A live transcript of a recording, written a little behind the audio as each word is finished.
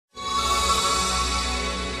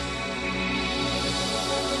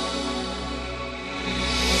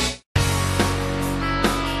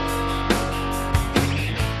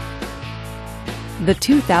the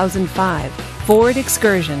 2005 Ford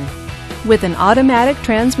Excursion. With an automatic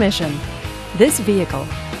transmission, this vehicle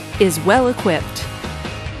is well equipped.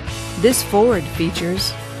 This Ford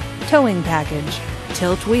features towing package,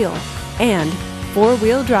 tilt wheel, and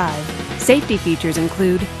four-wheel drive. Safety features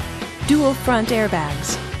include dual front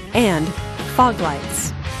airbags and fog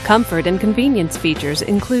lights. Comfort and convenience features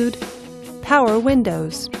include power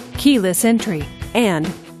windows, keyless entry, and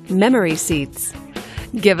memory seats.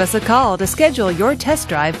 Give us a call to schedule your test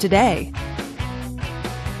drive today.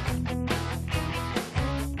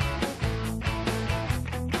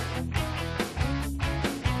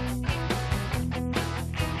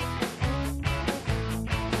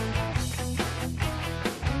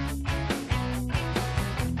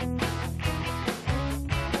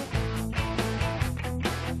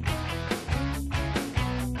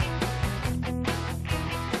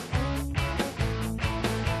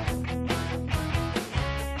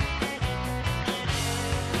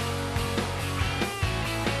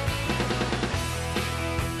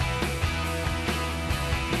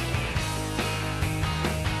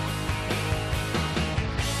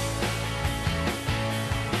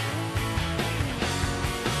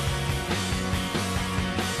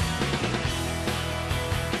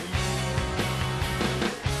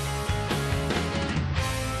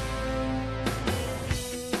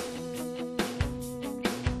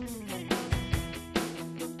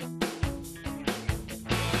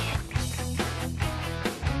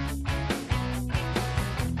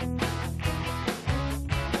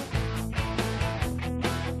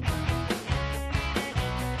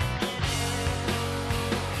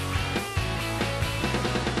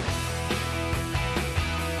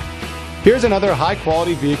 Here's another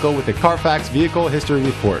high-quality vehicle with a Carfax Vehicle History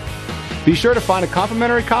Report. Be sure to find a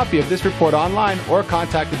complimentary copy of this report online or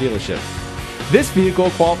contact the dealership. This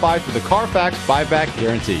vehicle qualifies for the Carfax Buyback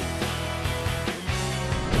Guarantee.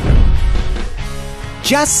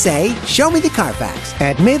 Just say, "Show me the Carfax"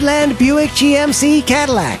 at Midland Buick GMC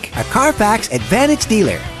Cadillac, a Carfax Advantage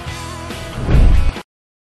dealer.